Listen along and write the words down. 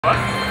Nice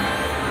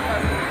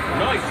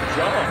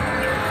job.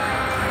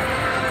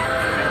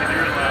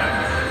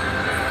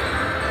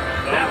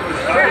 That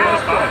was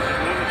fun.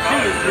 She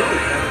was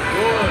really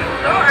good.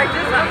 No, I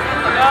just no.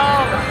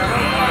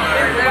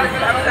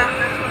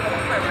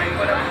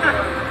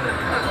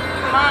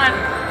 Come on.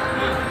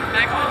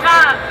 Back to the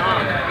top.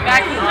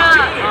 Back to the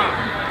top.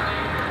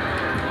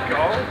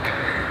 Go.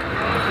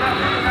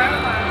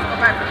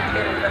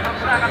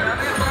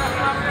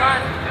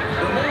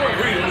 The more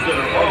reels that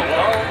are on,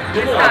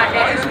 the more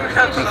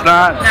It's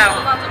not. No.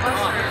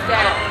 It's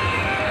dead.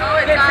 Oh,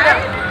 it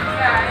died?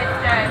 Yeah, it's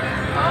dead.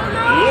 Oh,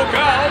 no. Look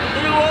out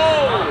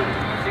below.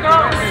 Go.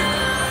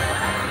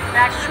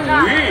 Back to the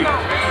top. Sweet.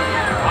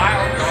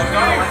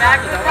 Back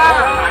to the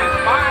top.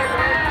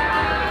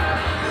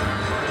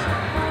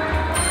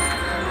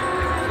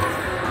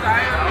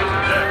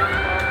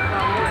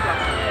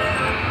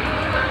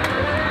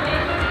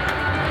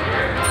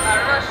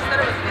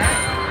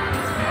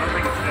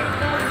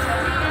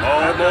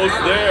 Almost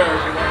there.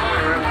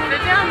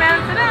 Sit down, man.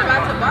 Sit down.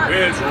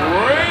 It's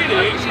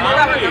raining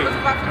heavy. Let's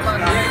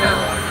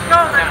go.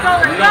 Let's go.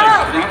 Let's go.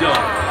 Nicely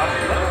done.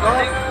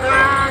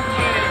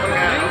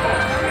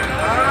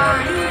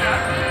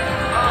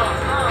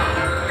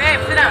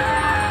 Babe, sit down.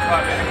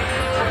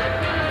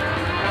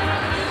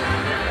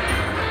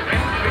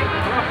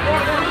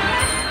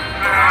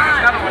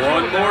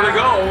 One more to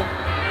go.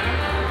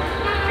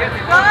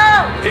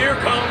 Whoa! Here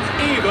comes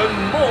even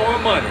more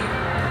money.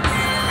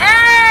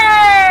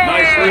 Hey!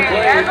 Nicely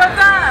played. There goes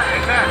up.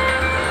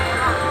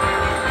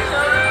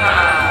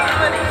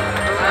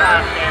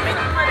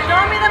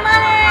 Show me the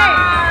money!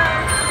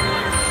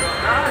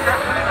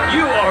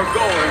 You are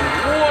going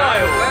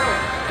wild.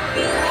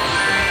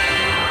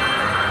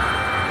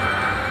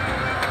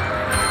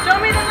 Show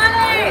me the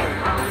money!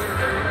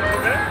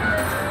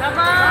 Come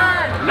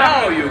on!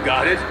 Now you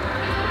got it.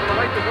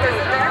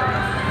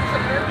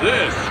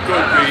 This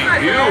could be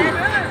huge.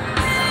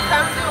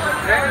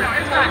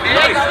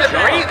 Nice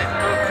job.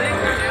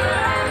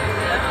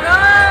 Let's go!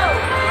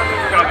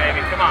 Go,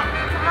 baby. Come on.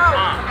 Come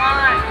on.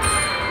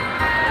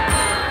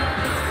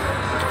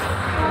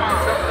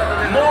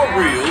 More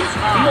reels,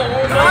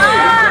 more money.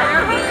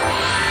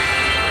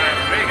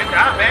 Very good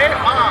job, babe. You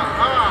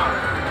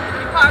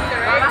popped it,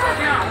 right?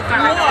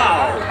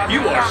 Wow,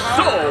 you are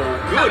so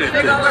good at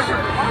this.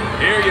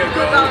 Here you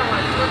go.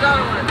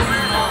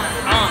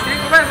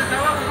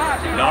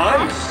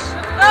 Nice.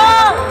 Go!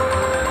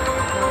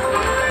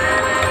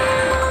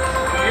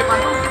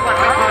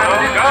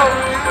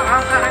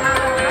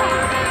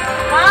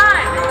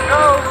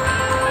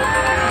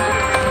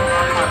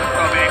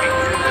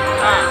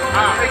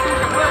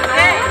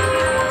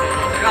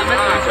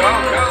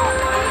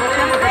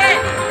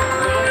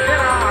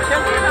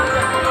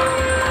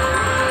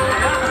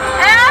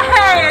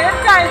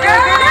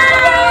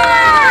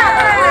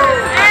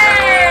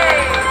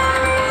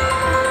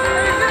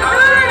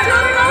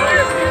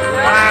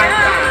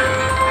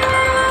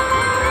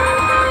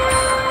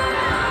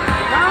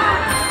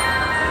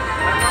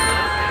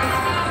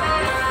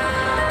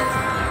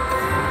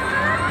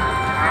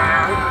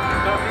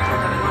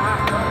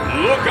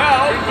 Look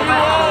out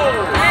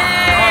below.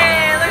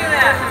 Hey, look at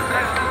that.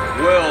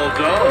 Well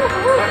done.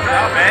 Good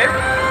job, babe.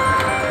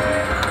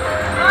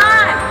 Come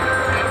on.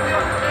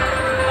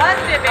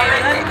 Bust it, baby.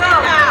 Let's go.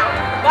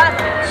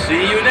 Bust it.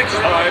 See you next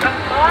time.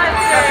 Bust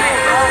it.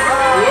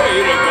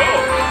 Way to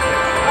go.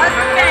 Bust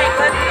the bank.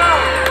 Let's go.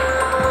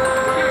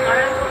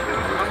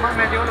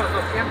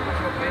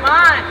 Come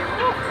on.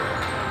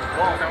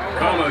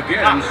 Come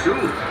again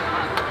soon.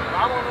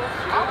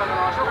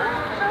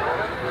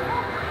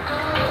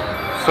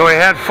 So he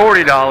had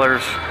 $40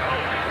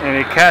 and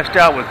he cashed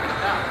out with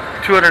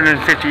 $258.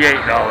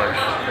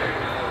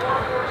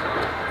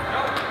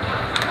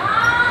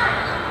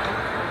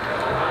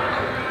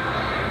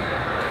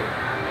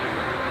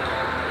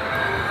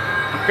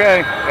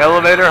 Okay,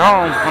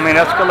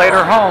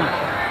 escalator home.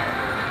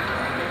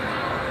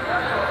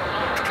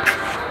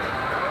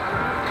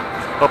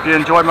 Hope you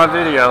enjoyed my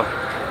video.